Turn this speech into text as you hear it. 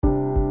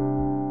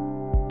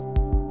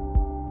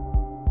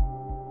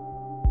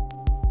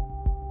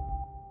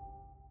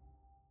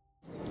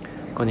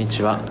こんに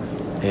ちは。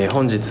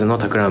本日の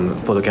タクラム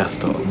ポッドキャス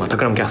ト、タ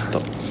クラムキャスト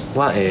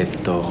は、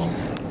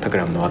タク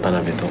ラムの渡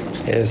辺と、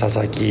佐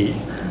々木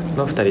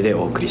の2人で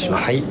お送りしま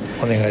す。はい、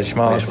お願いし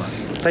ま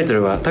す。タイト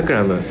ルはタク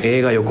ラム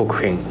映画予告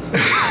編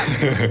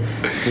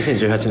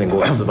2018年5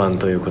月版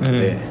ということ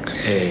で、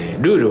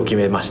ルールを決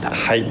めました。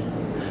はい。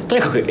と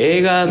にかく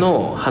映画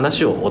の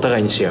話をお互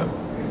いにし合う。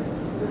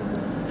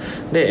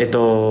で、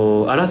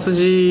あらす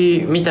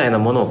じみたいな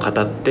ものを語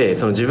って、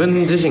その自分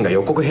自身が予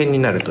告編に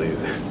なるという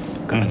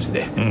形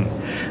で、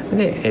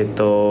で、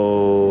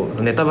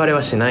ネタバレ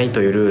はしない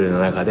というルールの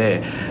中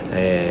で、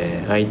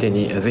相手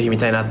にぜひ見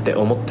たいなって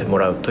思っても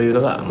らうという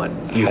のが、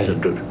唯一の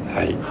ルール。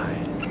はい、はい。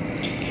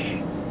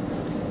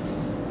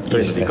と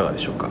いうのでいかがで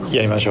しょうか。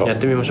やりましょう。やっ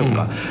てみましょう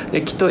か。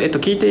で、きっと、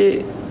聞い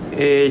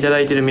ていただ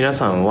いている皆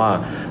さん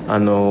は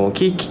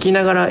聞き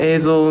ながら映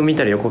像を見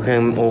たり予告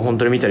編を本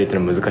当に見たりってい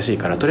うのは難しい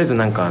から、とりあえず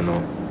なんか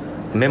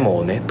メモ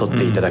をね取っ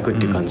ていただくっ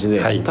ていう感じ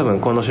で、はい、多分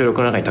この収録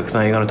の中にたく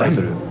さん映画のタイ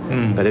トル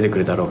が出てく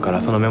るだろうか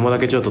ら、そのメモだ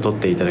けちょっと取っ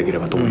ていただけれ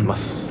ばと思いま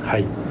す。は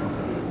い。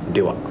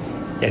では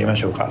やりま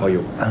しょうか。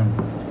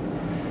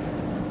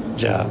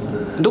じゃあ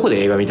どこ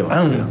で映画見て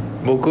ますか？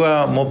僕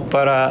はもっ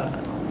ぱら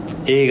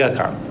映画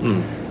館、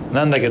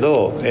なんだけ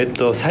ど、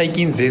最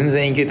近全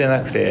然行けてな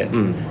くて、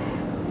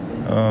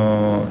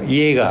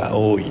家が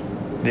多い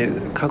で、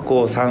過去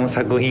3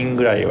作品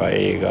ぐらいは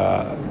映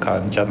画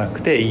館じゃな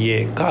くて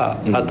家か、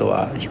あと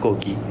は飛行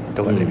機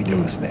とかで見て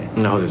ますね。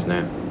なるほどです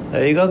ね。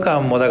映画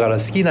館もだから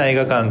好きな映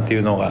画館ってい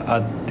うのがあ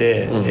っ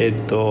て、例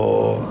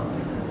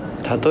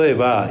え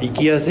ば行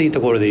きやすい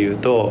ところで言う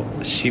と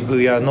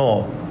渋谷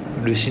の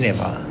ルシネ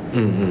マ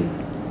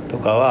と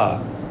か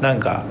はなん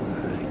か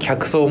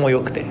客層も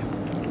良くて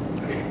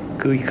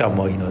空気感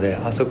もいいので、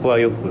あそこは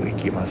よく行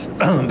きます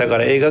だか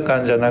ら映画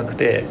館じゃなく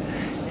て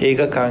映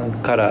画館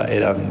から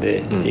選ん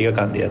で、映画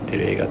館でやって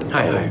る映画と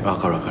かを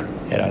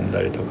選ん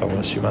だりとか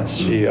もします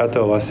し、あ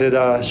とは早稲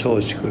田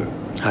松竹、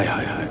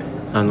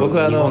僕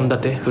は2本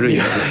立て古い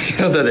や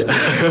つ僕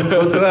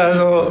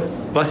は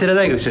早稲田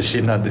大学出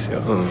身なんです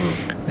よ、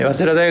で早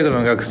稲田大学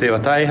の学生は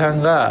大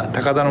半が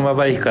高田馬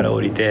場駅から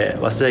降りて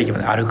早稲田駅ま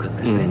で歩くん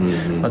ですね、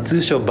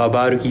通称バ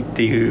バ歩きっ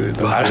ていう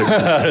のが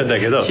あるんだ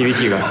けど響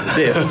きが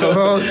でそ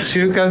の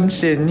中間地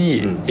点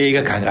に映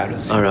画館があるんで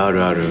すよ、あ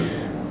る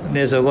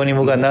でそこに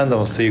僕は何度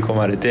も吸い込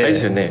まれて、あれで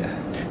すよね、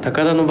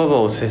高田馬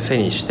場を背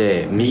にし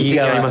て右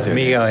側にありますよ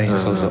ね、右側に、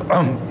そう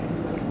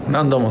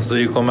何度も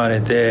吸い込まれ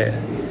て、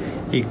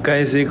1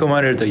回吸い込ま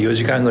れると4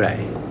時間ぐらい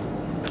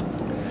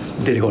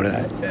出てこれな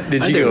いで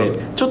授業、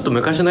ちょっと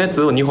昔のや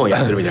つを2本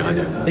やってるみたいな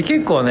感じで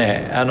結構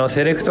ね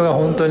セレクトが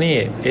本当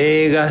に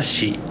映画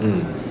史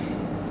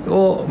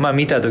を、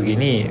見た時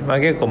に、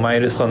結構マイ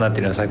ルストーンになって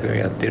るような作品を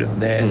やってるの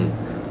で、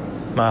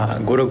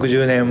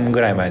5,60年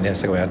ぐらい前のや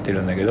つとかもやって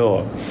るんだけ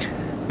ど、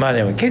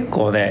でも結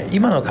構ね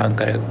今の感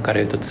覚から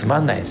言うとつま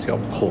んないんですよ。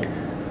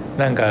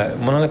なんか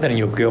物語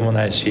に抑揚も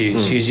ないし、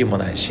CG も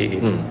ないし、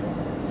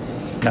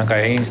なんか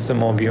演出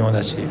も微妙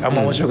だし、あん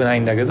ま面白くな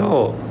いんだけ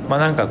ど、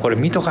なんかこれ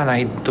見とかな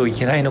いとい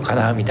けないのか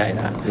なみたい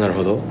な、なる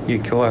ほど、いう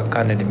強迫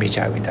観念で見ち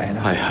ゃうみたい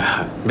な、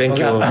勉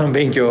強、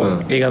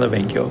映画の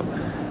勉強。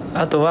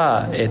あと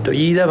は、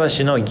飯田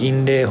橋の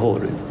銀霊ホー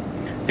ル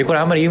で、これ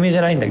あんまり有名じ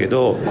ゃないんだけ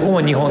ど、ここ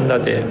も2本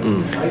立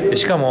て、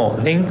しかも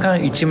年間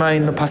1万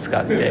円のパスが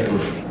あって、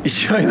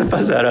1万円のパ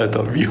ス払う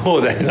と見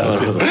放題なんで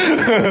すよだ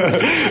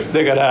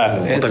から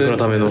お宅の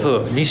ための、そ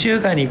う2週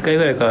間に1回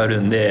ぐらい変わ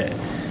るんで、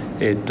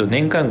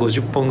年間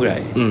50本ぐら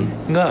い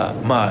が、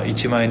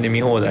1万円で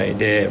見放題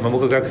で、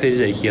僕は学生時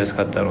代行きやす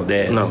かったの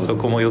で、そ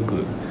こもよ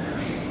く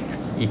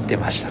行って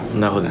ました。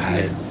なるほどです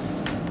ね、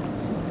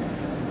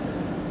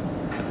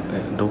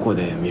どこ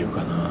で見る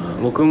かな。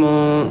僕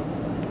も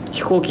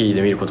飛行機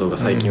で見ることが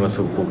最近は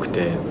すごく多く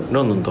て、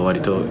ロンドンと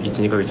割と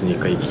 1,2 ヶ月に1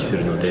回行き来す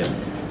るので、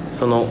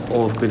その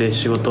往復で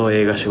仕事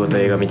映画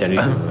みたいな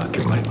リズムが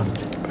結構あります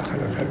ね。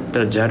た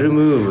だ JAL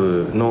ム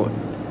ーブの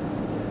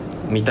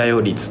見た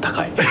よ率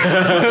高いそ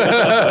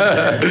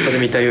れ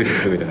見たよ率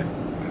すごい高い。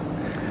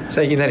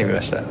最近何見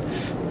ました？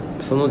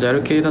その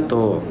JAL 系だ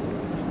と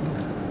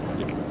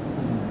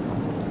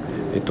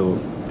ウ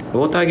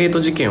ォーターゲー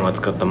ト事件を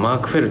扱ったマー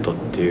ク・フェルトっ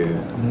ていう、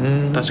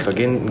確か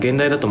現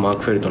代だとマー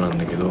ク・フェルトなん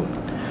だけど、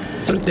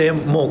それって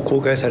もう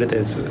公開された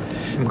やつ？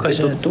昔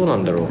のやつ？どうな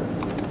んだろう。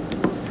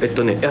い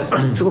や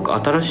すごく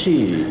新し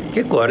い、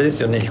結構あれで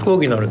すよね、飛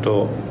行機乗る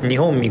と日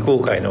本未公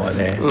開のが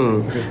ね、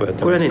結構やっ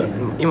てますからね。これはね、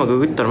今グ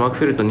グったらマーク・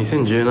フェルト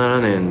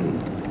2017年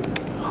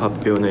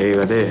発表の映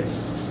画で、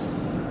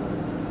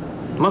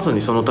まさ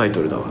にそのタイ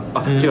トルだわ。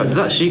違う、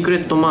ザ・シークレ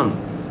ット・マン、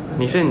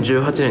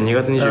2018年2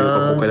月24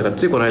日公開だから、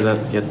ついこの間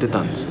やって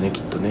たんですね、き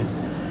っとね。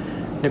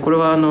でこれ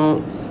は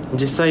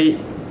実際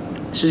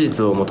史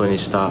実を元に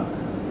した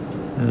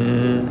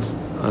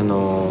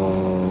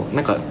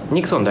なんか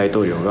ニクソン大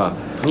統領が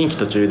任期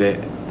途中で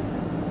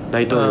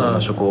大統領の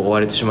職を追わ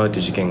れてしまうと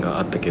いう事件が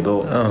あったけ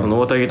ど、その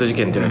ウォーターゲート事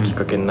件っていうのがきっ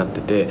かけになって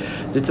て、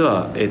実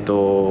は、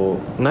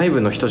内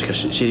部の人しか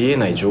知り得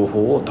ない情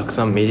報をたく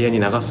さんメディアに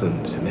流す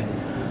んですよね。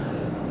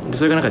で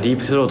それがなんかディー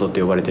プスロートっ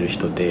て呼ばれてる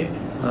人で、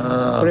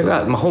これ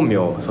が、本名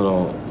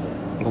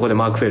ここで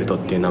マーク・フェルトっ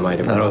ていう名前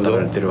で語ら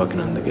れてるわけ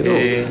なんだけど、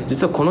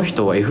実はこの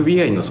人は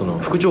FBI のその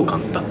副長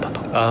官だった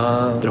と。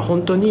で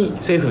本当に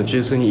政府の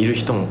中枢にいる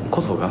人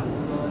こそが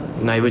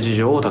内部事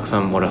情をたくさ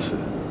ん漏らす。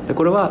で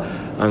これは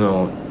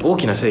大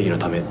きな正義の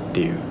ためっ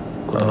ていう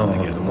ことなんだ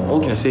けれども、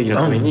大きな正義の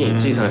ために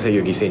小さな正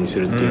義を犠牲にす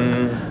るっていう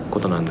ようなこ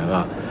となんだ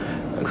が、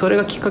それ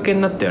がきっかけ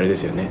になってあれで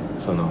すよね、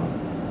その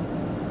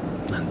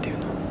なんていう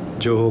の、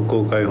情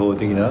報公開法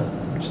的な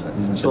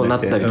そうなっ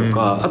たりと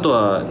か、あと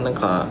はなん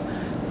か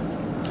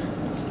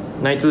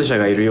内通者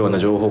がいるような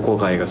情報公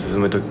開が進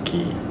む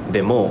時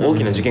でも、大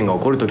きな事件が起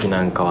こる時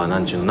なんかはな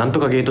んと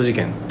かゲート事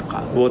件と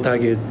か、ウォーター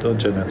ゲート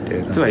じゃなく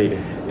て、つまり、ウ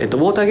ォ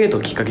ーターゲート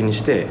をきっかけに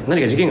して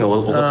何か事件が起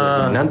こっ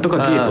た時になんとか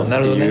ゲートって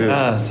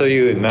いう、そう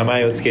いう名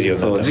前をつけるよう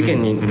になった。そう、事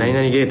件に何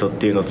々ゲートっ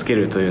ていうのをつけ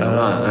るというの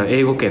が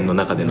英語圏の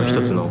中での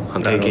一つの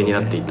定型に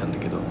なっていったんだ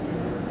けど、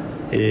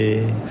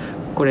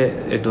これ、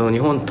日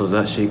本と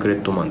ザ・シークレ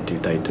ットマンっていう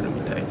タイトルみ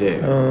たい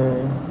で、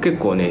結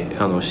構ね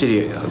ス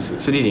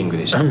リリング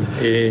でした。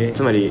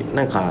つまり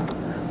なんか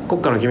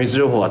国家の機密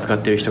情報を扱っ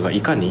ている人が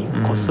いかに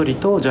こっそり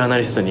とジャーナ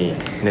リストに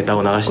ネタ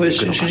を流してい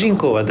くのか。主人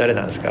公は誰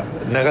なんですか？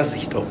流す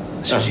人、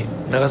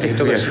流す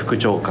人が副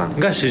長官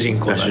が主人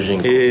公なんです。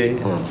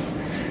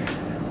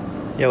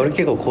いや俺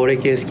結構これ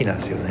系好きなん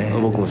ですよね。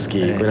僕も好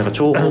き。これなんか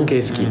長方系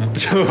好き。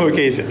長方系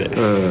ですよね。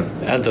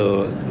あ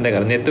とだか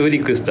らネットフリ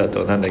ックスだ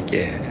となんだっ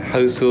け、ハ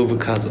ウスオブ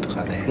カードと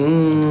かね。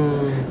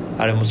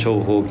あれも長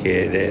方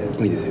系で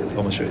いいですよね。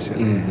面白いですよ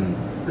ね。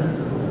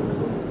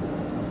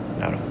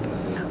なるほど。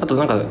あと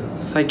なんか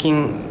最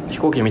近飛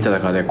行機見た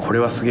中でこれ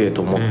はすげえ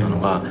と思った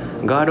のが、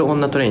ガール・オン・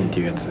ナ・トレインって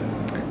いうやつ。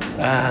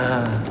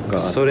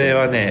それ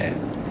はね、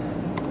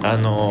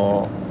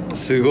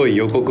すごい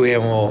予告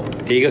編を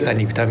映画館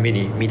に行くたんび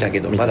に見た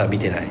けどまだ見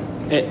てない。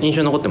印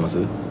象残ってます？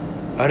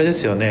あれで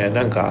すよね、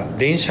なんか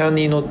電車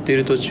に乗って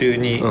る途中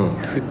に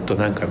ふっと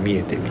なんか見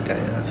えてみたい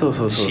なシ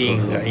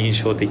ーンが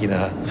印象的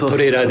な、ト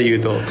レーラーで言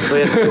うとそう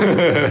いうやつ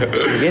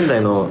現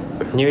代の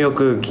ニューヨー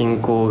ク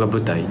近郊が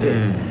舞台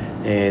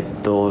で、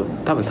多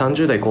分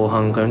30代後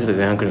半から40代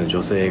前半くらいの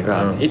女性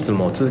がいつ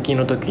も通勤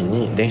の時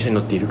に電車に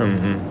乗っている、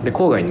で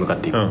郊外に向かっ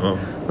ていく、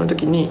その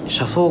時に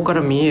車窓か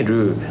ら見え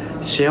る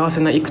幸せ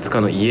ないくつ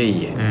かの家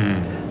々、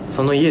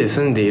その家で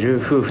住んでい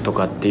る夫婦と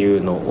かってい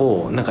うの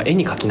をなんか絵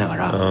に描きなが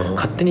ら、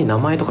勝手に名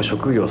前とか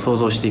職業を想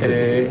像していくん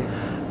ですよ。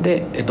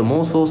で、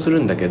妄想する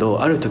んだけ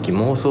ど、ある時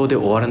妄想で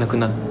終わらなく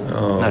なる。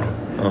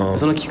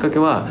そのきっかけ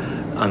は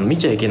見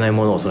ちゃいけない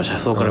ものをその車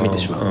窓から見て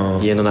しま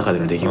う、家の中で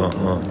の出来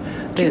事、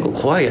結構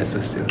怖いやつ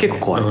ですよね。結構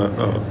怖い、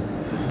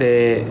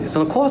でそ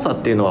の怖さ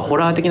っていうのはホ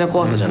ラー的な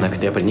怖さじゃなく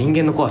て、やっぱり人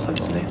間の怖さ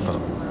ですね。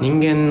人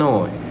間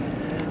の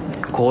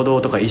行動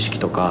とか意識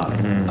とか、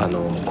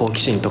好奇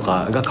心と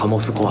かが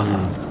醸す怖さ、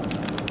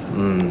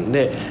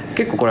で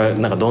結構これ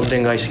なんかどんで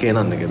ん返し系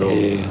なんだけど、そ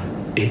れ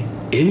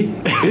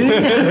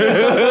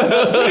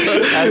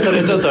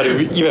ちょっと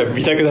今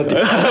見たくなってき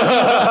た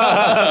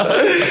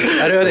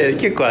あれはね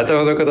結構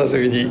頭の片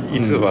隅に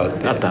いつもあっ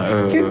て、あった、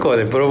結構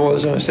ねプロモー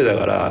ションしてた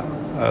から、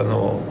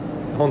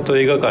本当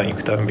映画館行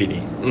くたんび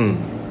に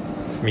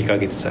見か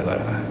けてたか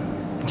ら、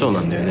そう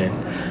なんだよね。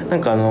な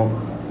んか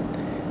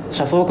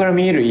車窓から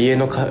見える家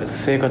の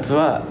生活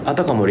はあ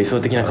たかも理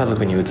想的な家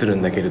族に移る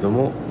んだけれど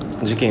も、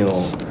事件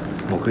を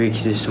目撃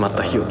してしまっ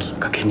た日をきっ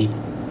かけに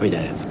みた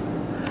いなやつ。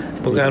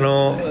僕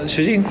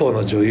主人公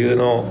の女優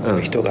の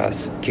人が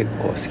結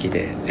構好き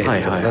で、な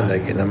んだっ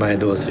け名前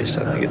どう忘れし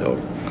たんだけど、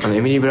エ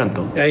ミリー・ブラン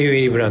ト。エミ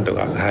リー・ブラント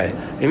が、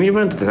エミリー・ブ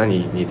ラントって何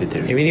に出て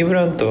る？エミリー・ブ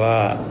ラント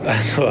は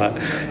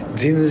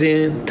全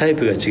然タイ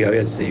プが違う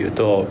やつで言う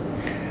と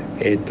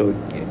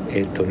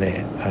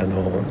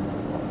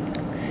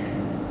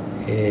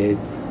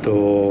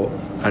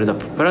あれだ、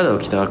プラダを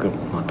着た悪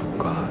魔と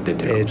か出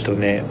てるかもしれ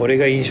ない。俺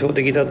が印象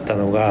的だった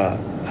のが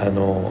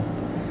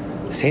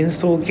戦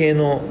争系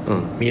の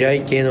未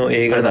来系の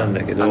映画なん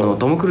だけど、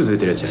トム・クルーズ出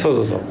てるやつ。そうオ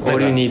ー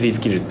ル・ユー・ニード・イズ・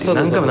キルって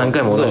何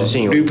回も同じシ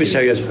ーンをループしち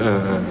ゃうやつ、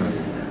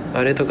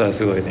あれとか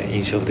すごいね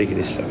印象的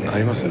でしたね。あ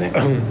りますね。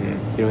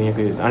ヒロイン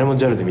役です。あれも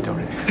JAL で見た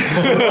俺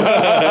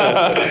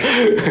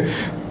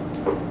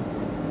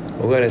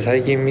僕はね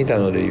最近見た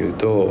ので言う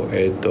と、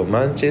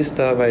マンチェス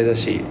ター・バイ・ザ・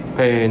シ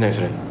ー。何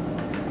それ？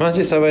マンチ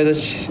ェスター・バイ・ザ・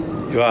シ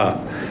ーは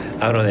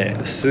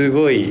す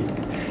ごい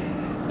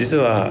実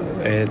は、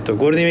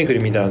ゴールデンウィーク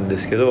に見たんで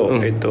すけど、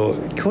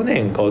去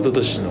年か一昨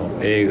年の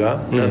映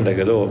画なんだ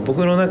けど、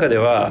僕の中で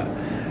は、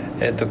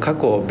過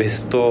去ベ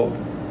スト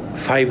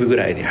5ぐ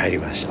らいに入り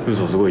ました。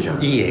嘘、すごいじゃ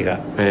ん。いい映画。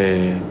な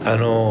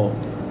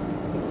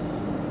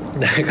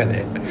んか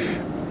ね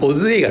オ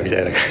ズ映画みた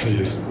いな感じ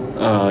です。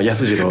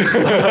安次郎な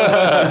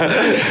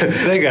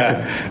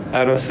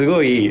んかす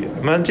ごい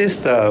マンチェス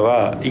ター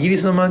はイギリ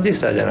スのマンチェ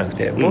スターじゃなく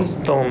てボ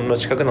ストンの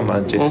近くのマ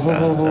ンチェスタ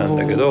ーなん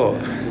だけど、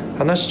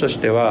話とし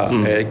ては、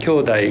兄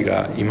弟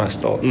がいます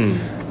と、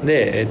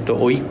で、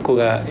甥っ子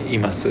がい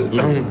ます、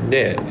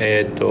で、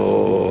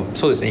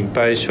そうですねいっ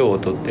ぱい賞を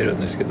取ってる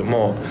んですけど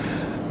も、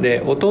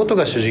で弟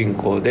が主人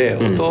公で、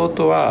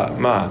弟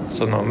は、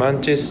そのマ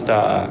ンチェス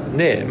ター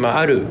で、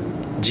ある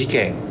事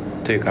件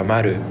というか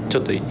ちょ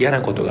っと嫌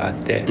なことがあっ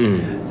て、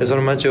でそ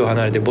の町を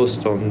離れてボス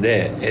トン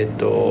で、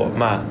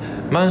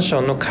マンシ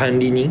ョンの管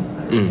理人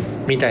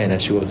みたいな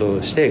仕事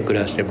をして暮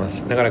らしてま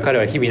す。だから彼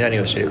は日々何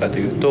をしているかと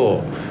いう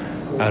と、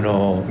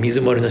水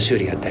漏れの修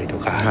理やったりと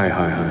か、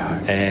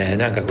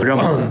なんかプラ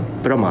マ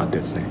ーって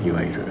やつね、い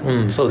わゆ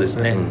る。そうです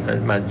ね、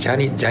ジャ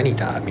ニ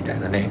ターみたい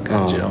なね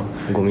感じの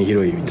ゴミ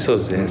拾いみたいな。そう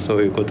ですね、そ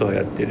ういうことを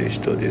やってる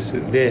人です。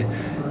で、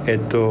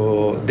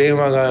電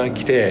話が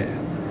来て、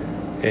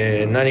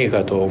何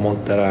かと思っ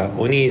たら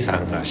お兄さ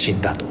んが死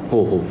んだと。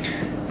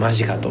マ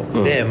ジかと。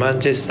でマン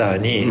チェスター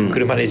に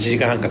車で1時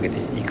間半かけて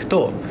行く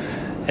と、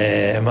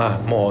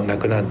もう亡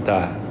くなっ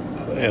た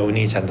お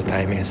兄ちゃんと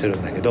対面する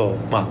んだけど、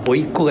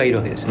甥っ子がいる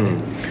わけですよね。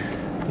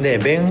で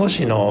弁護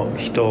士の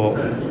人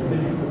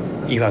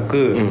曰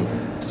く、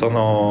そ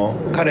の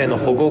彼の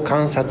保護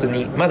観察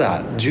人、ま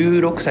だ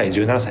16歳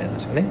17歳なんで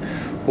すよね。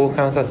保護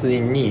観察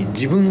人に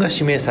自分が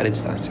指名され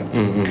てたんですよ。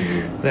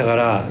だか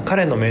ら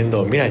彼の面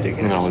倒を見ないとい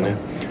けないんですよね。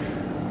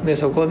で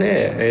そこ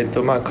で、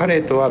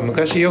彼とは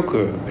昔よ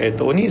く、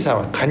お兄さん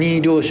はカニ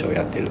漁師を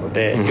やってるの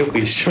で、よく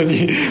一緒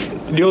に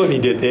漁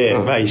に出て、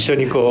一緒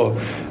にこ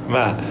う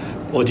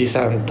おじ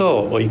さん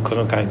と甥っ子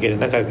の関係で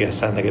仲良くやって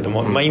たんだけど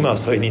も、今は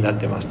疎遠になっ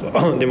てます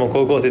と。でも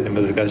高校生って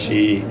難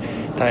しい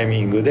タイ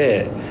ミング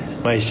で、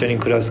一緒に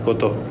暮らすこ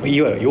と、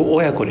いわゆる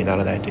親子にな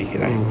らないといけ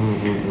ない。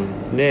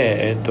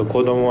で、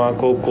子供は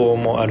高校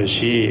もある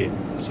し、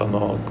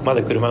ま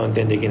だ車運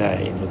転できな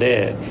いの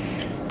で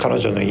彼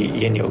女の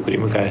家に送り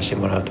迎えして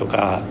もらうと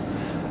か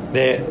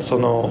で、そ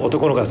の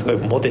男の子がすごい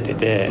モテて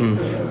て、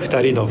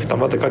2人の二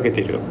股かけ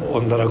てる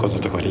女の子の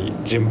ところに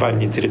順番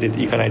に連れ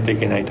て行かないとい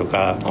けないと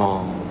か、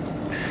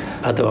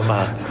あと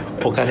は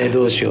お金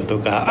どうしようと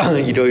か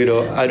いろい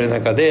ろある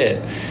中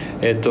で、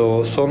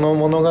その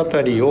物語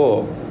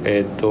を、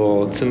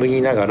紡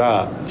ぎなが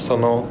ら、そ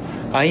の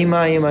合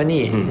間合間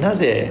にな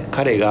ぜ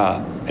彼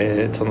が、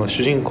その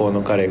主人公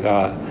の彼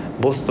が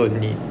ボストン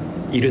に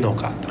いるの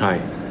か、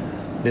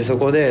でそ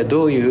こで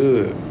どう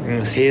いう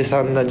凄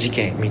惨な事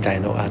件みたい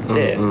のがあっ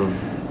て、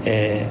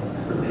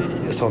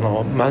そ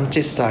のマンチ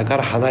ェスターか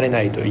ら離れ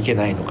ないといけ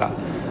ないのか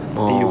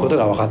っていうこと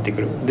が分かって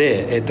くる。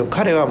で、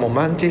彼はもう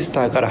マンチェス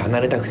ターから離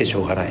れたくてしょ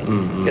うがない、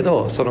け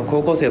どその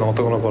高校生の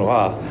男の子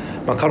は、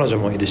彼女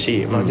もいる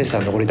しマンチェスタ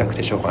ーに残りたく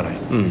てしょうがない、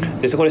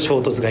でそこで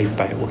衝突がいっ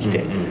ぱい起き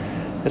て、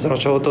でその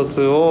衝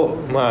突を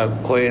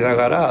越えな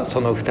がら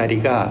その2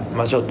人が、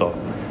ちょっと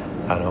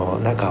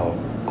仲を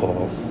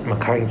こう、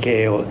関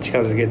係を近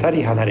づけた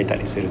り離れた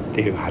りするっ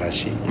ていう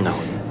話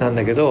なん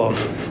だけど、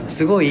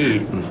すご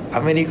いア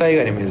メリカ映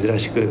画に珍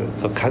しく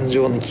その感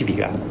情の機微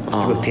が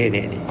すごい丁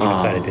寧に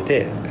描かれて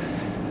て、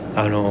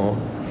なん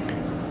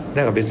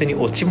か別に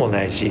オチも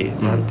ないし、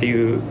なんて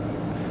いう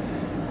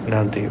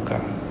か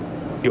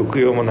抑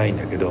揚もないん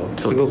だけど、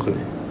すごく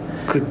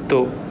グッ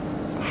と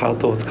ハー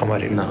トをつかま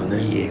れるいい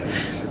映画で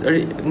す。あ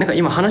れ、なんか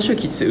今話を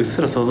聞いてうっす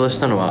ら想像し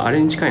たのはあ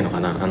れに近いのか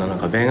な、なん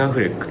かベン・ア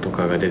フレックと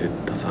かが出て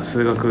たさ、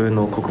数学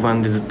の黒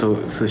板でずっと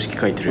数式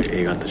書いてる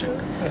映画あったじゃん。あ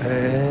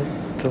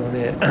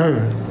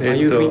あ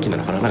いう雰囲気な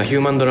のかな、なんかヒュ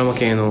ーマンドラマ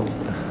系の。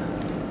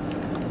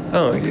ヒ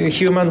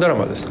ューマンドラ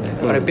マですね、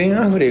あれベ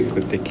ン・アフレック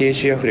ってケイ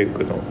シー・アフレッ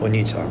クのお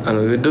兄ちゃん、グ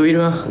ッドウィ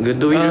ルハ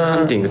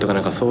ンティングとかな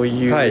んかそう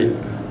いう、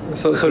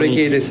それ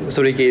系です、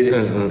そ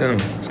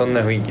ん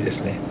な雰囲気で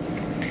すね。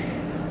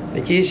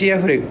でケイシー・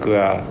アフレック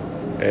は、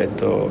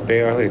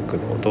ベン・アフレック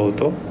の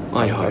弟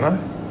なのかな、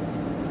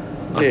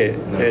で、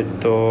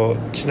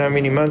ちな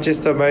みにマンチェス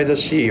ター・バイ・ザ・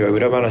シーは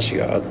裏話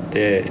があっ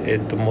て、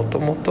もと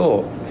も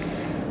と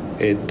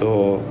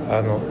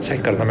さっ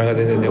きから名前が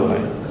全然出てこない、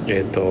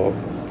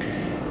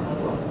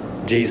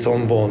ジェイソ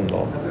ン・ボーン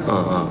の、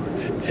マ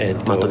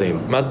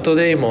ット・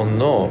デイモン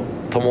の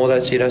友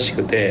達らし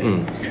くて、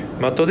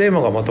マット・デイ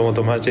モンがもとも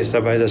とマンチェスタ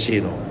ー・バイ・ザ・シ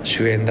ーの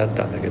主演だっ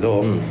たんだけ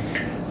ど、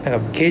なんか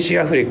ケイシ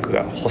ー・アフレック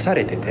が干さ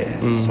れてて、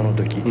その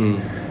時、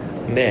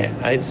で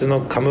あいつ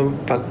のカム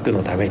バック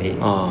のために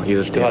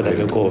一肌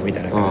脱こうみた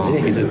いな感じ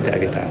で譲ってあ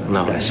げた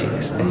らしい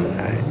ですね。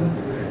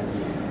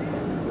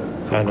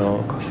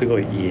すご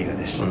いいい映画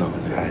でした。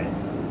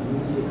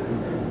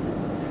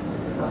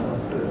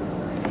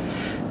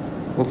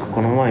僕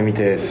この前見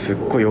てすっ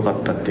ごい良か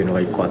ったっていうの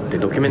が一個あって、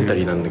ドキュメンタ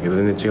リーなんだけど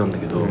全然違うんだ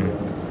けど、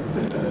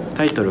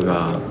タイトル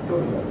が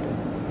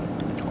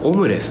オ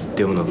ムレスっ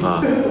て読むの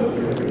か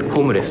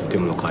ホームレスって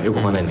読むのかよく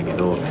わかんないんだけ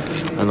ど、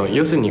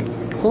要するに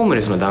ホーム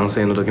レスの男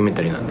性のドキュメン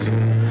タリーなんですよ。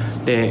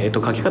で、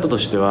書き方と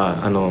しては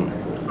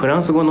フラ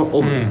ンス語の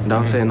オム、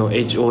男性の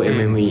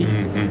HOMME、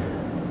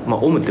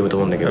オムって読むと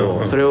思うんだけ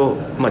ど、それを、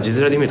字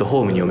面で見ると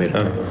ホームに読めると、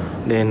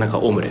でなんか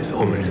ホームレスっ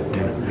て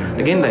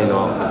で現代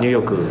のニュー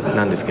ヨーク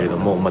なんですけれど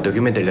も、ドキ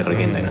ュメンタリーだから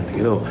現代なんだ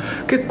けど、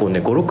結構ね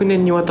 5,6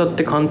 年にわたっ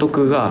て監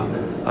督が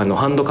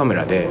ハンドカメ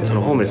ラでそ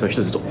のホームレスの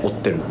人ずっと追っ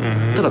てるの。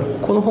ただ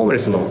このホームレ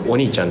スのお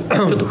兄ちゃんち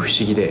ょっと不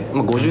思議で、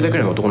50代く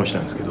らいの男の人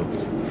なんですけど、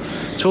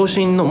長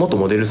身の元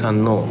モデルさ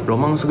んのロ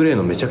マンスグレー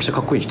のめちゃくちゃ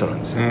かっこいい人なん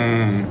ですよ。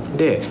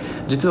で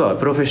実は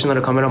プロフェッショナ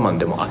ルカメラマン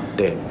でもあっ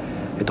て、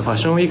ファッ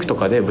ションウィークと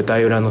かで舞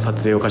台裏の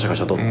撮影をカシャカ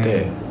シャ撮っ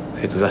て、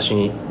雑誌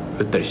に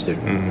売ったりしてる、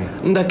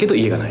だけど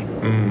家がない、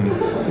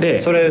で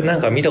それな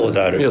んか見たこ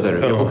とある。予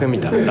告編見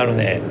た。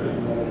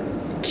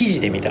記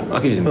事で見た。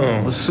記事で見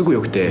た、すごい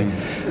よくて、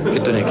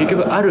結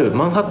局ある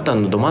マンハッタ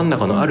ンのど真ん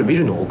中のあるビ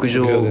ルの屋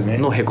上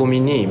のへこ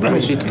みにブルー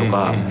シートと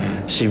か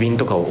紙瓶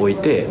とかを置い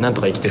てなん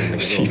とか生きてるんだ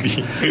け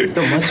ど、で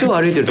も街を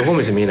歩いてるとホーム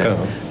レス見えない、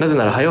なぜ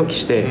なら早起き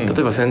して、例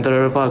えばセント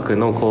ラルパーク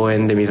の公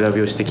園で水浴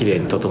びをしてきれい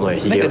に整え、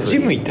ひげをジ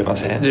ム行ってま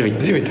せん？ジム行っ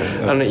て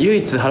唯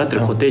一払って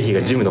る固定費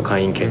がジムの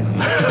会員券、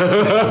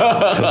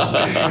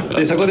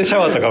でそこでシャ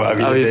ワーとかも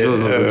浴びて、そう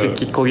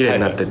小綺麗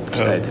になって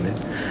鍛え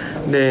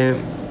てね、で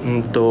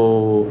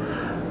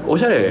お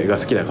しゃれが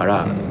好きだか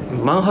ら、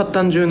マンハッ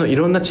タン中のい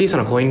ろんな小さ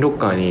なコインロッ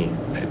カーに、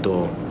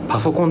パ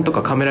ソコンと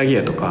かカメラギ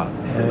アとか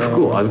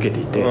服を預けて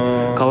いて、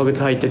革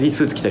靴履いたり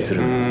スーツ着たりす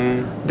る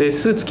ので、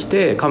スーツ着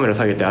てカメラ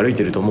下げて歩い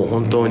てるともう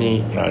本当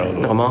にな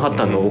んかマンハッ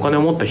タンのお金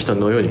を持った人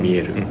のように見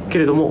えるけ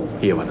れども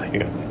家はない。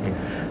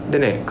で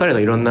ね、彼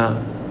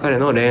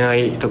の恋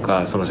愛と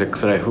かそのセック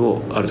スライフ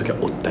をある時は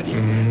追ったり、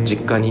実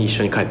家に一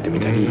緒に帰ってみ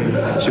たり、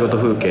仕事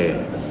風景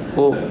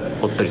を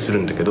追ったりす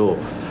るんだけど、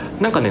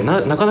なんかね、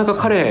なかなか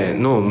彼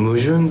の矛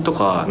盾と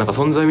かなんか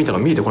存在みたいな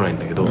のが見えてこないん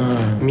だけど、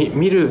見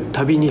る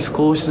たびに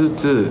少しず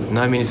つ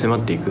内面に迫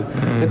っていく、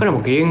で彼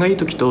も機嫌がいい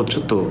時とち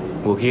ょっと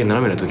ご機嫌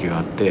斜めな時が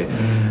あって、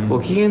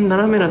ご機嫌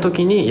斜めな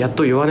時にやっ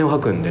と弱音を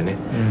吐くんでね、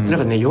でなん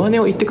かね、弱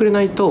音を言ってくれ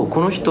ないとこ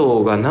の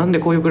人がなんで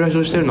こういう暮らし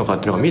をしてるのかっ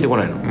ていうのが見えてこ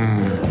ないの、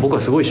僕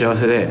はすごい幸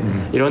せで、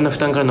いろんな負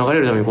担から逃れ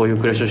るためにこういう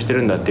暮らしをして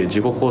るんだっていう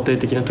自己肯定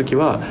的な時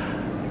は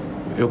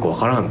よくわ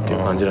からんっていう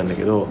感じなんだ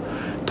けど、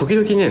時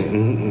々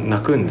ね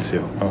泣くんです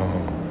よ。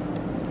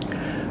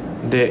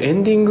でエ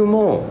ンディング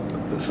も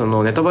そ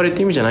のネタバレっ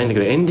て意味じゃないんだけ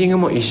ど、エンディング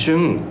も一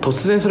瞬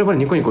突然それまで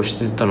ニコニコし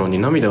てたのに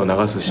涙を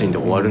流すシーンで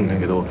終わるんだ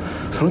けど、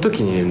その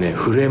時にね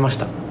震えまし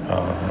た。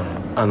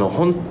なん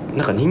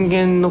か人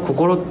間の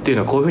心っていう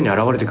のはこういう風に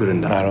現れてくる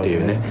んだってい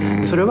う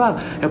ね、それ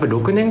はやっぱり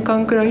6年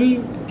間くらい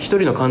一人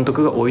の監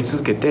督が追い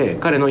続けて、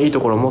彼のいいと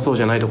ころもそう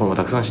じゃないところも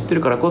たくさん知って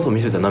るからこそ見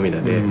せた涙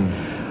で、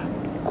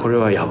これ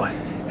はやばい。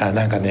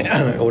なんかね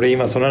俺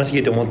今その話聞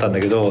いて思ったんだ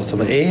けど、そ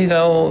の映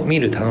画を見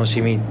る楽し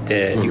みっ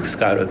ていくつ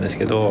かあるんです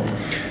けど、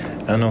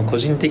個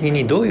人的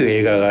にどういう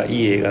映画がい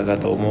い映画か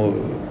と思う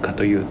か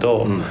という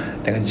と、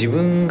なんか自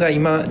分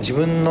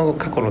の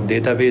過去のデ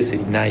ータベース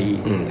にない、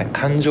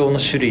感情の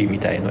種類み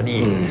たいの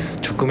に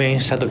直面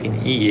した時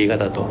にいい映画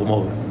だと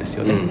思うんです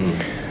よね。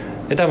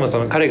で多分そ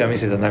の彼が見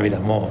せた涙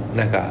も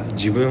なんか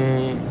自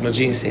分の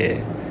人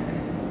生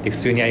で普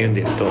通に歩ん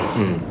でると、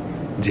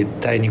絶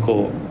対に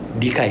こう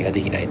理解がで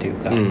きないという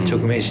か、直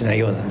面しない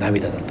ような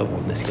涙だと思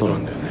うんですけど、そう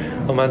なんだよ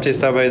ね。マンチェス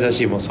ター・バイ・ザ・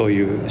シーもそう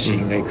いうシ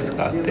ーンがいくつ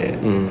かあって、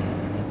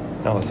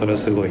なんかそれは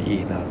すごいいい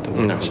なと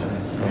思いましたね。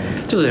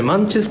ちょっとね、マ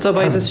ンチェスター・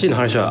バイ・ザ・シーの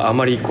話はあ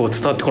まりこう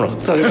伝わってこなかっ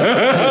た。なん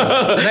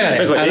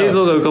か映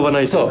像が浮かばな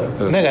い。そ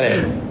う、なんかね、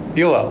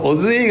要はオ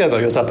ズ映画の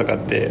良さとかっ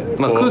て、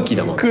空気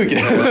だもん。空気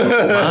だもん。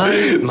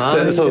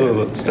そう伝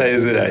え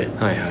づらい。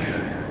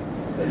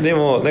で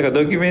もなんか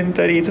ドキュメン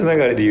タリーつな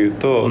がりで言う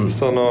と、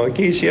その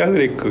ケイシー・アフ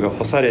レックが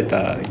干され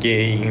た原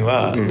因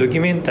は、ドキ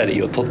ュメンタリ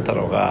ーを撮った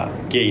のが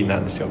原因な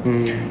んですよ。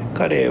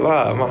彼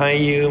は、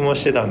俳優も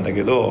してたんだ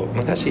けど、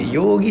昔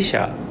容疑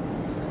者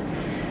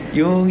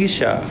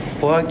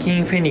ホアキ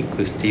ン・フェニッ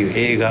クスっていう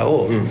映画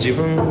を自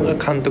分が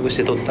監督し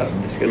て撮った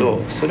んですけ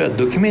ど、それは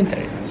ドキュメンタ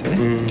リーなんですよ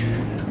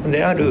ね。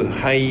である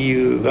俳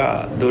優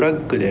がドラ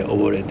ッグで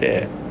溺れ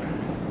て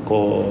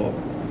こ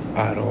う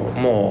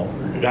も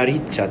うラリ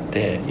っちゃっ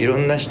ていろ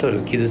んな人を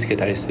傷つけ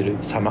たりする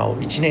様を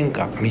1年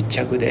間密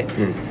着で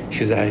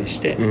取材し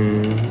て、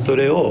そ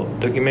れを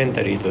ドキュメン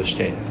タリーとし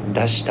て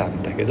出した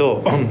んだけ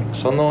ど、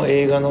その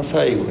映画の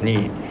最後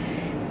に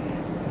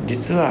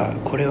実は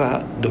これ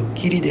はドッ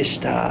キリでし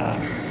た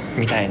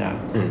みたいな、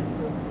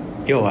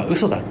要は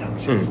嘘だったんで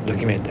すよ、ド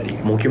キュメンタリー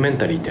が。モキュメン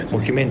タリーってやつ。モ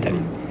キュメンタリー、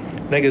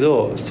だけ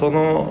どそ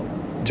の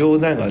冗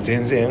談が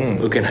全然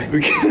受けなく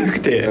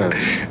て、なん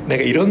か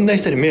いろんな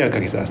人に迷惑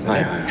かけてたんですよ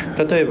ね。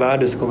例えばあ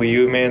るすごく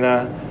有名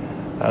な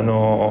こ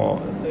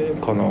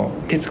の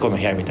『徹子の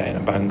部屋』みたい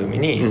な番組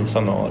に、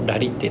そのラ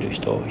リってる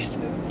そ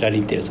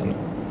の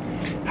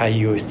俳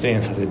優を出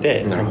演させ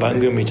て、番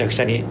組めちゃく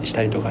ちゃにし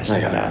たりとかした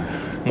から、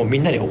もうみ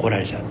んなに怒ら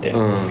れちゃって、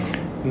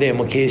で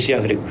もうケイシー・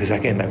アフレックふざ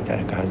けんなみたい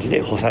な感じ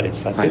で干され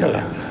てたっていうの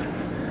が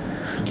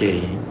原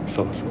因。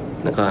そう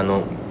なんか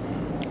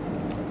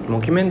モ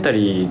キュメンタ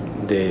リ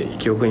ーで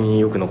記憶に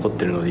よく残っ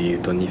てるので言う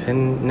と、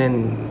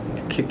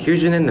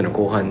90年代の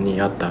後半に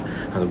あった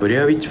ブレ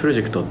アウィッチプロジ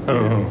ェクトってい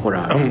うホ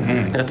ラ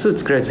ー、なんか2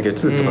作られてたけど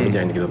2とか見て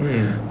ないんだけど、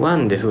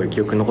1ですごい記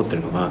憶に残って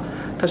るのが、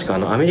確か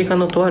アメリカ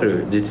のとあ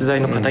る実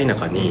在の片田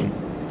舎に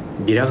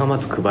ビラがま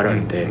ず配られ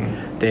て、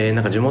で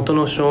なんか地元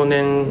の少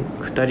年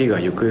2人が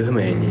行方不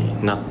明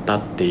になった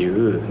ってい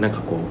う、なんか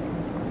こ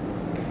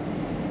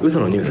う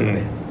嘘のニュースが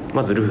ね、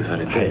まずルフさ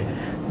れて、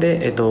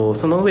でそ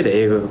の上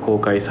で映画が公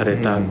開され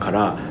たか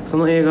ら、そ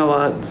の映画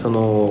は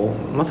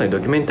まさにド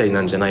キュメンタリーな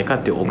んじゃないか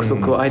っていう憶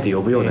測をあえて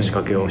呼ぶような仕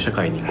掛けを社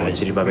会にこう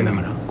散りばめな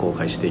がら公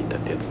開していったっ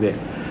てやつで、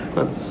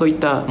そういっ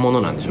たも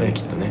のなんでしょうね、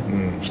きっとね。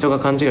人が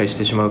勘違いし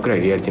てしまうくら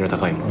いリアリティの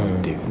高いものっ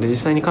ていう。で実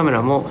際にカメ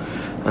ラも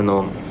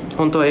本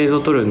本当は映像を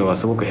撮るのが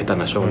すごく下手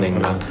な少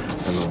年が、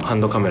ハ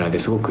ンドカメラで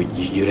すごく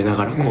揺れな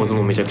がら構図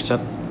もめちゃくちゃっ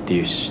て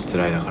いうしつ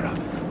らいだから、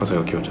そ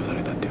れが強調さ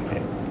れたっていう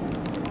ね。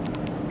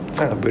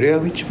なんかブレア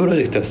ウィッチプロ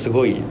ジェクトはす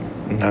ごい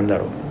なんだ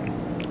ろう、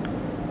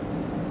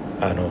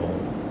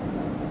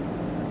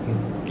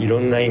いろ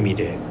んな意味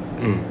で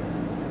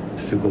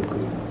すごく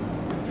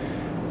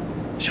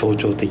象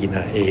徴的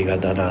な映画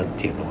だなっ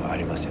ていうのがあ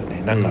りますよ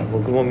ね。なんか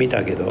僕も見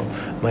たけど、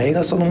映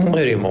画そのもの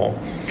よりも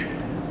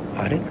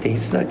あれってい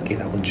つだっけ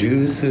な、もう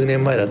十数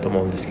年前だと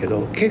思うんですけ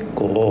ど、結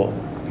構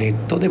ネッ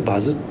トでバ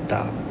ズっ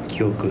た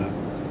記憶が。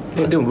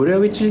でもブレア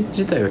ウィッチ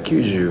自体は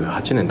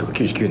98年とか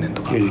99年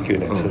とか99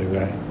年、それぐ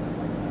らい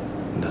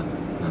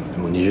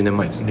もう20年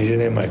前ですね。20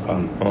年前か、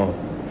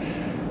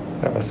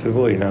なんかす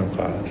ごいなん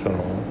かその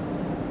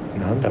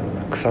なんだろう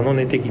な、草の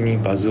根的に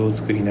バズを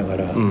作りなが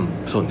ら、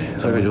そうね、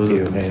それが上手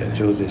だったんですよね。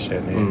上手でした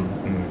よね。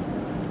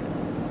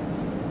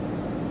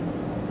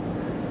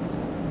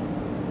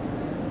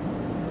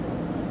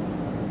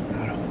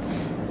なる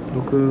ほ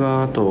ど。僕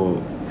があと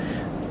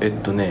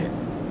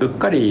うっ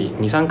かり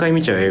 2,3 回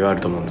見ちゃう映画あ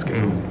ると思うんですけど、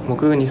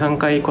僕 2,3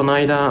 回この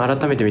間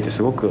改めて見て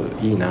すごく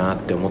いいなっ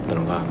て思った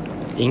のが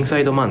インサ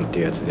イドマンって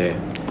いうやつで、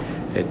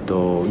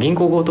銀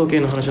行強盗系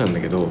の話なんだ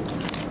けど、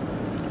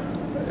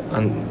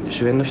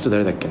主演の人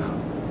誰だっけな、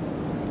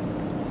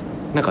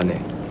なんか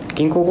ね、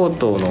銀行強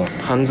盗の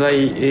犯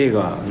罪映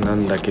画な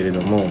んだけれ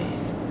ども、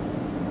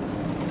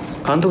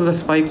監督が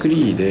スパイク・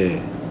リーで、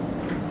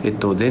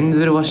ゼン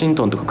ゼル・ワシン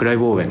トンとかクライ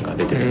ブ・オーウェンが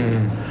出てるんですね。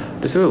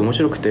ですごい面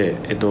白くて、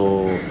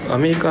ア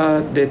メリカ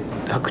で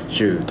白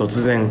昼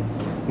突然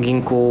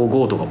銀行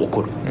強盗が起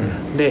こる、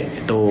で、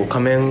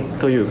仮面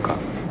というか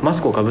マ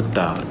スクをかぶっ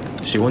た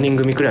 4,5 人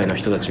組くらいの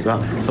人たち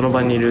がその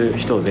場にいる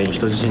人を全員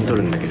人質に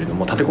取るんだけれど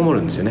も、立てこも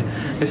るんですよね。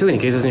ですぐに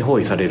警察に包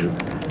囲される。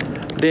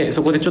で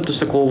そこでちょっとし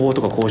た攻防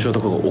とか交渉と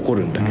かが起こ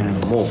るんだけれ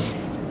ども、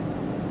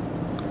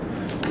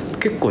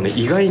結構ね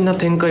意外な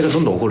展開がど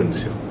んどん起こるんで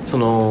すよ。そ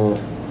の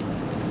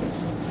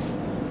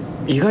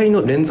意外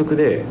の連続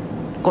で、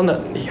こんな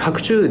白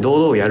昼堂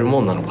々やる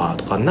もんなのか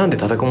とか、なんで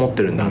立てこもっ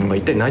てるんだとか、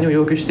一体何を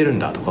要求してるん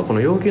だとか、この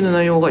要求の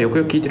内容がよく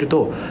よく聞いてる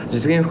と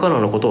実現不可能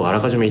なことをあ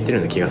らかじめ言ってる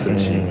ような気がする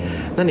し、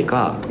何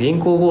か銀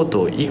行強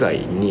盗以外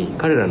に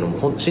彼らの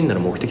真なる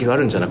目的があ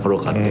るんじゃなかろ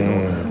うかっていうの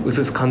をうす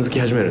うす感づき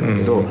始めるんだ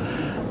けど、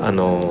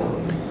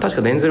確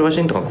かデンゼル・ワ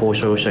シントンが交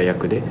渉した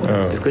役で、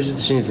少しずつ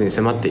真実に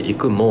迫ってい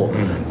くも、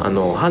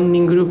犯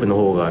人グループの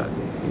方が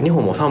2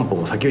歩も3歩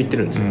も先を行って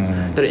るんですよ。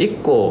だから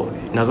1個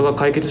謎が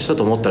解決した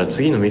と思ったら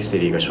次のミステ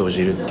リーが生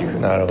じるっていうふう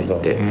になってい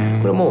て、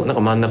これもなん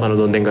か真ん中の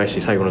どんでん返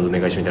し、最後のどんで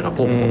ん返しみたいなの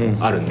がポンポ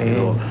ンあるんだけ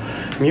ど、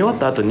見終わっ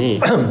た後に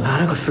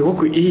なんかすご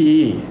く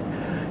いい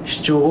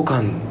視聴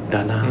互換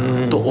だな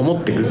と思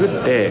ってググ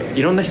って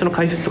いろんな人の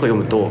解説とか読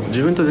むと、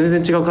自分と全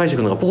然違う解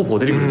釈のがポコポコ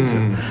出てくるんです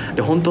よ。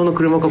で本当の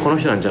車がこの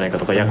人なんじゃないか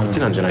とか、いやこっち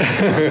なんじゃないか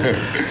とか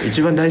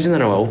一番大事な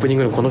のはオープニン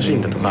グのこのシー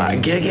ンだとか、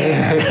ゲゲ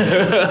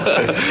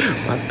ー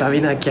また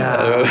見なきゃ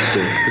ーっ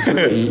てす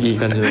ごいいい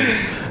感じのな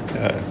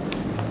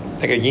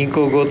んか銀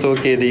行強盗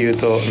系でいう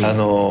と、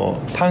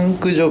タン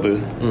クジョブっ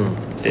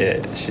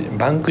て、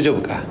バンクジョ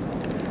ブか、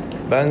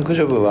バンク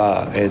ジョブ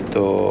は、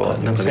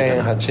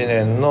2008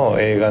年の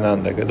映画な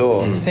んだけ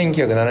ど、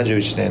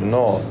1971年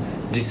の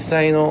実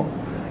際の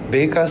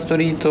ベイカースト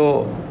リー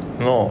ト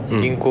の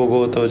銀行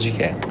強盗事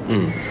件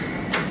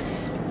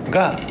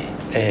が、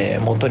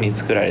元に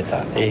作られ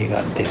た映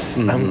画です。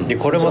で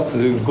これも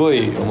すご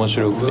い面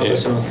白くて、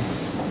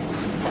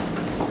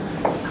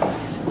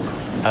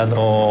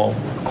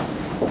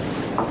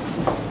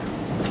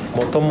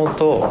もとも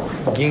と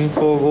銀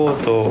行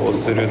強盗を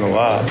するの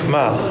は、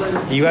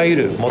いわゆ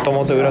るもと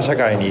もと裏社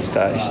会にい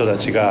た人た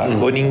ちが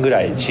5人ぐ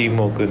らいチー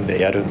ムを組んで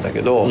やるんだ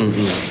けど、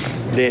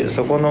で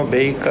そこの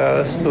ベイカ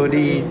ースト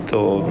リー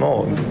ト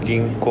の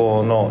銀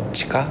行の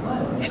地下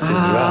室に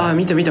は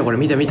見たこれ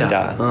見た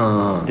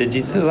で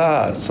実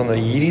はその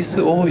イギリ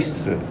ス王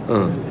室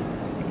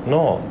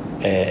の、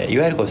い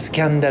わゆるこうス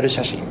キャンダル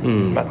写真、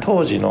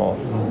当時の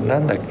な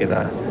んだっけ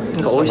な、な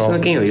んか王室の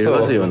権威を揺る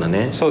がすような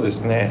ね、そうで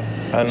すね、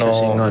写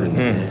真があるん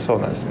でね、そう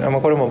なんですね。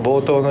これも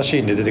冒頭のシ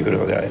ーンで出てくる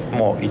ので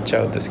もう言っち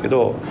ゃうんですけ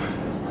ど、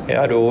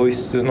ある王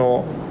室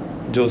の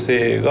女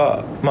性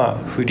が、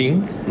不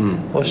倫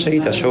をして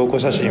いた証拠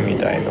写真み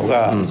たいの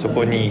が、そ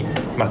こに、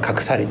隠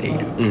されている、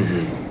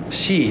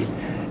し、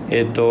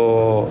い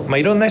ろ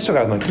んな人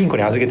が金庫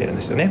に預けてるん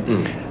ですよね。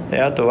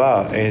であと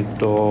は、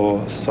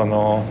そ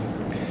の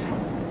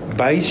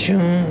売春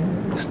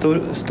スト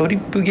リッ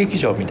プ劇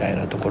場みたい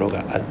なところ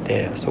があっ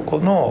て、そこ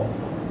の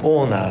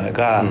オーナー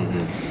が、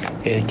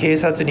警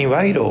察に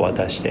賄賂を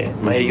渡して、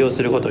営業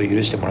することを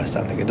許してもらって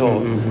たんだけ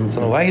ど、そ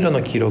の賄賂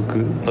の記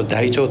録の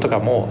台帳とか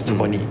もそ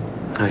こに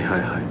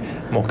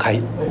もう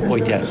置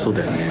いてある。そう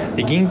だよね。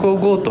で銀行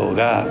強盗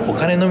がお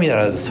金のみな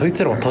らずそい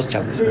つらも取っち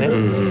ゃうんですよね。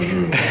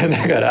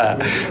だから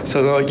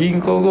その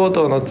銀行強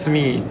盗の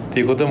罪っ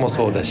ていうことも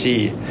そうだ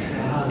し、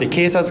で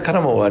警察か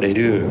らも追われ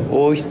る、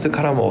王室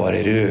からも追わ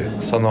れる、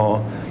そ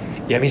の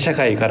闇社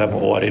会から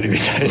も追われるみ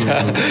たい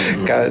な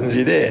感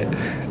じで、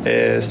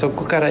そ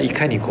こからい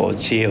かにこう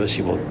知恵を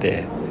絞っ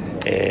て、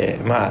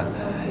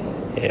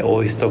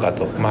OS とか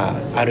と、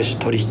ある種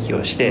取引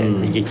をして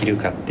逃げ切る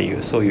かってい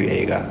う、そういう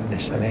映画で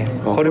したね。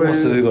これも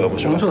すごい面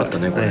白かった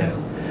ね。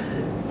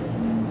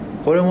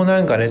これも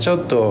なんかねちょ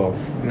っと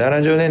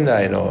70年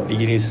代のイ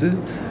ギリス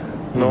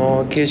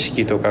の景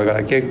色とか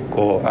が結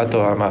構、あと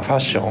はファッ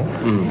ション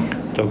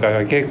とか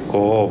が結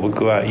構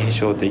僕は印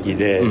象的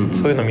で、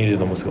そういうの見る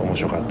のもすごい面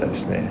白かったで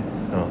すね。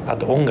あ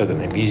と音楽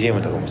ね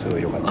BGM とかもすご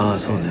い良かったで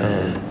すね。そうね、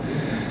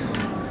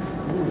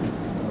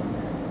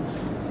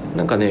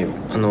なんかね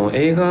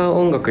映画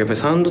音楽やっぱり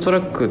サウンドトラ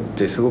ックっ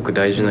てすごく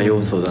大事な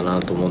要素だな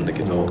と思うんだ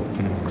けど、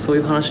そうい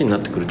う話にな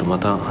ってくるとま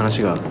た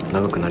話が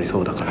長くなり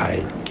そうだから、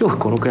今日は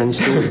このくらいに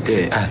しておい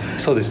て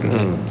そうですね、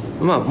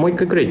もう一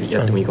回くらい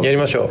やってもいいかもしれ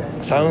ないですね。やりましょ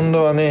う。サウン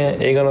ドはね、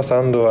映画のサ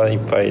ウンドはいっ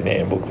ぱい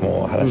ね僕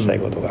も話したい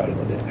ことがある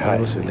ので、あり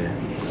ますよね。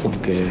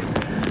 OK。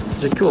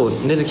 じゃあ今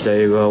日出てきた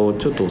映画を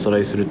ちょっとおさら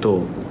いする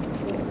と、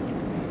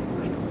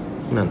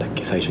なんだっ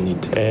け最初に言っ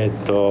て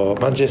た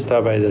マンチェスタ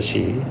ー・バイ・ザ・シ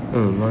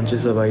ー、マンチェ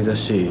スター・バイ・ザ・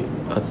シー、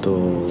あ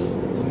と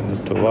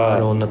は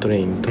ローンナ・トレ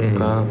インと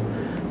か、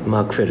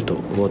マーク・フェルト、ウ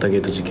ォーターゲ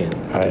ート事件、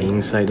あとイ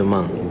ンサイド・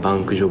マン、バ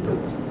ンク・ジョブ、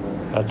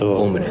あと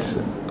ホームレ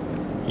ス、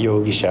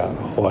容疑者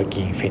ホア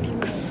キン・フェニッ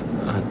クス、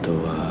あと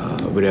は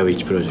ブレアウィッ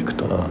チ・プロジェク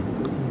ト、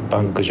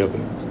バンク・ジョブ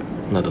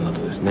などな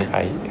どですね。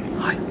はい、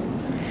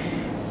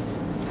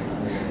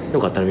よ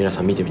かったら皆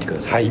さん見てみてく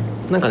ださい。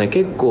なんかね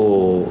結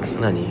構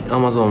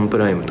Amazon プ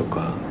ライムと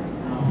か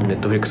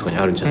Netflix とかに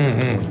あるんじゃないか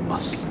と思いま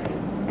す。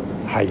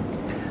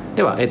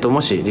では、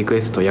もしリク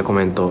エストやコ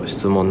メント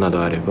質問な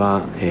どあれ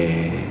ば、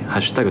ハ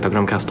ッシュタグタク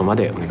ラムキャストま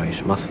でお願い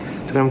します。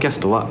タクラムキャス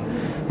トは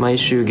毎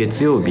週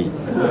月曜日、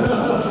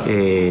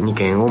2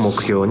件を目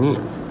標に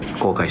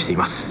公開してい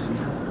ます。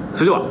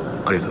それでは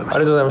ありがとうご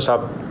ざいまし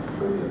た。